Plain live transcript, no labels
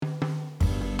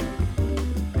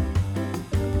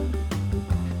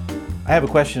I have a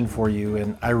question for you,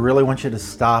 and I really want you to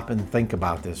stop and think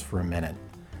about this for a minute.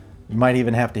 You might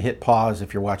even have to hit pause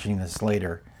if you're watching this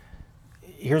later.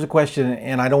 Here's a question,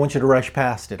 and I don't want you to rush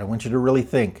past it. I want you to really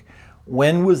think.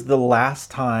 When was the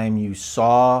last time you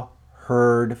saw,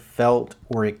 heard, felt,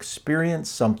 or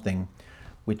experienced something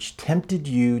which tempted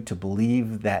you to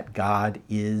believe that God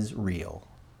is real?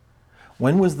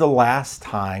 When was the last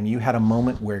time you had a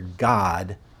moment where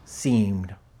God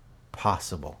seemed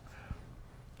possible?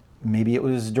 Maybe it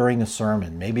was during a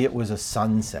sermon. Maybe it was a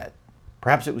sunset.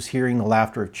 Perhaps it was hearing the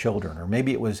laughter of children. Or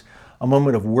maybe it was a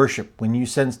moment of worship when you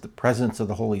sensed the presence of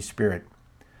the Holy Spirit.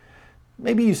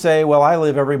 Maybe you say, well, I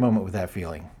live every moment with that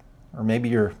feeling. Or maybe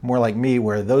you're more like me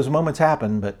where those moments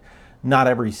happen, but not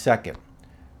every second.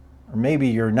 Or maybe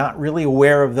you're not really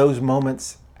aware of those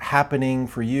moments happening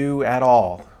for you at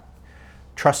all.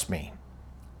 Trust me,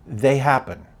 they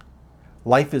happen.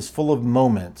 Life is full of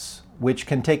moments which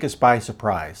can take us by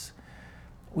surprise.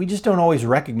 We just don't always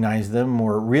recognize them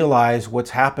or realize what's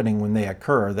happening when they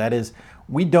occur. That is,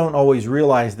 we don't always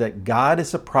realize that God is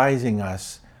surprising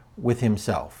us with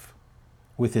Himself,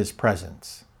 with His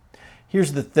presence.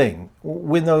 Here's the thing.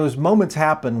 When those moments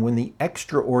happen, when the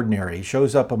extraordinary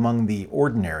shows up among the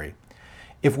ordinary,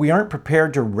 if we aren't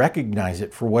prepared to recognize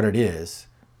it for what it is,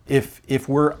 if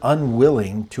we're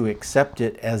unwilling to accept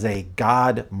it as a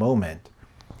God moment,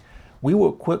 we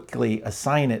will quickly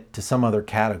assign it to some other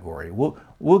category.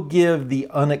 We'll give the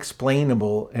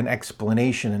unexplainable an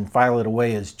explanation and file it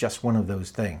away as just one of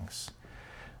those things.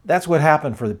 That's what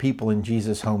happened for the people in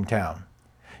Jesus' hometown.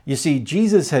 You see,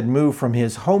 Jesus had moved from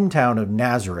his hometown of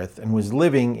Nazareth and was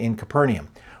living in Capernaum,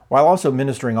 while also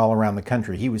ministering all around the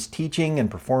country. He was teaching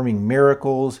and performing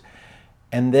miracles.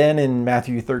 And then in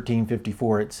Matthew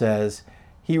 13:54, it says,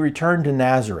 he returned to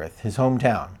Nazareth, his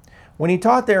hometown. When he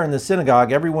taught there in the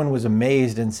synagogue, everyone was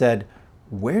amazed and said,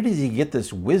 where does he get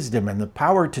this wisdom and the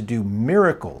power to do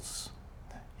miracles?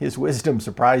 His wisdom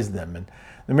surprised them. And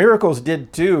the miracles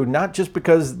did too, not just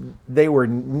because they were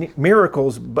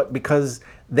miracles, but because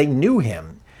they knew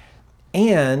him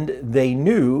and they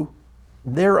knew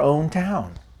their own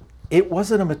town. It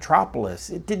wasn't a metropolis.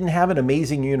 It didn't have an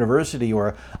amazing university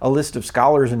or a list of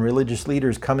scholars and religious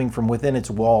leaders coming from within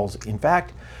its walls. In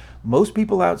fact, most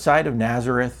people outside of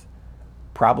Nazareth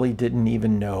probably didn't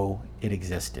even know it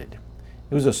existed.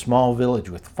 It was a small village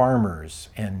with farmers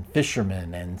and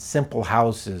fishermen and simple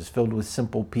houses filled with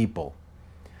simple people.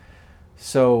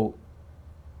 So,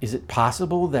 is it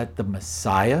possible that the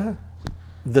Messiah,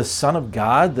 the Son of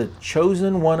God, the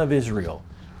chosen one of Israel,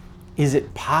 is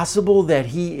it possible that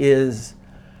he is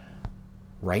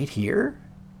right here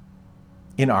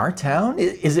in our town?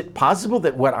 Is it possible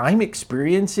that what I'm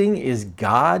experiencing is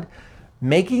God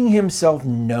making himself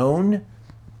known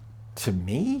to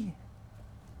me?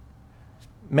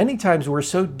 Many times we're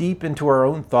so deep into our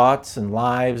own thoughts and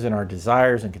lives and our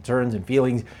desires and concerns and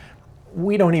feelings,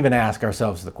 we don't even ask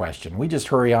ourselves the question. We just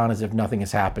hurry on as if nothing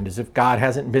has happened, as if God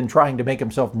hasn't been trying to make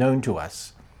himself known to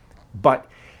us. But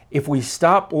if we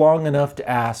stop long enough to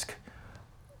ask,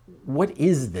 what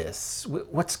is this?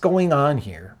 What's going on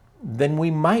here? Then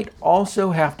we might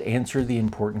also have to answer the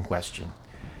important question.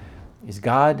 Is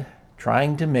God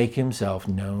trying to make himself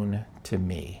known to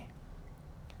me?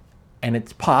 And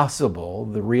it's possible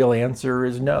the real answer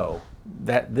is no,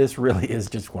 that this really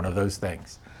is just one of those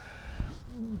things.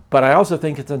 But I also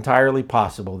think it's entirely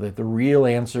possible that the real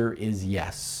answer is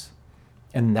yes.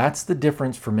 And that's the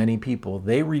difference for many people.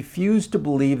 They refuse to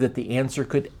believe that the answer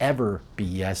could ever be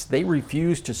yes. They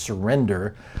refuse to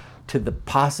surrender to the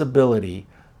possibility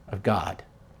of God.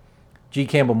 G.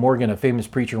 Campbell Morgan, a famous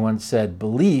preacher, once said,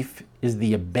 belief is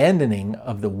the abandoning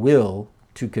of the will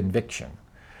to conviction,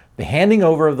 the handing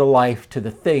over of the life to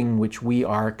the thing which we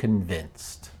are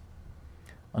convinced.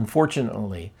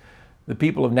 Unfortunately, the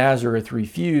people of Nazareth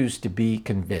refused to be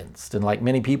convinced, and like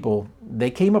many people, they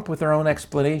came up with their own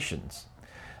explanations.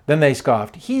 Then they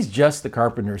scoffed, he's just the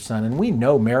carpenter's son, and we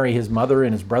know Mary, his mother,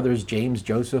 and his brothers James,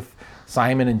 Joseph,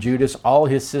 Simon, and Judas, all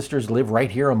his sisters live right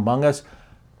here among us.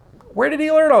 Where did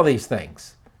he learn all these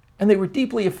things? And they were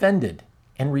deeply offended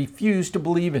and refused to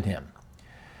believe in him.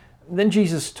 Then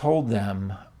Jesus told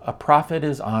them, a prophet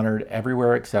is honored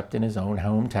everywhere except in his own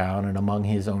hometown and among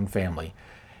his own family.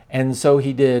 And so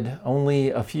he did only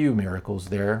a few miracles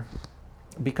there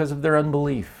because of their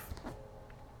unbelief.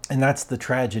 And that's the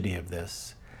tragedy of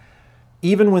this.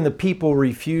 Even when the people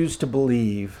refused to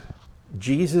believe,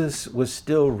 Jesus was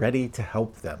still ready to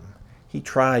help them. He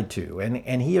tried to,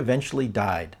 and he eventually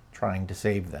died trying to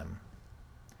save them.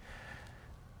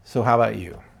 So how about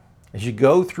you? As you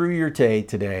go through your day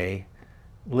today,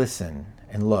 listen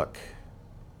and look.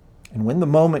 And when the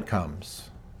moment comes,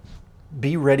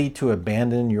 Be ready to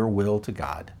abandon your will to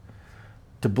God,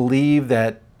 to believe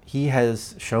that He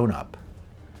has shown up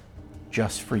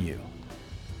just for you,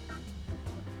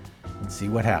 and see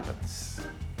what happens.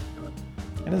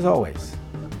 And as always,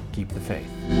 keep the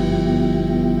faith.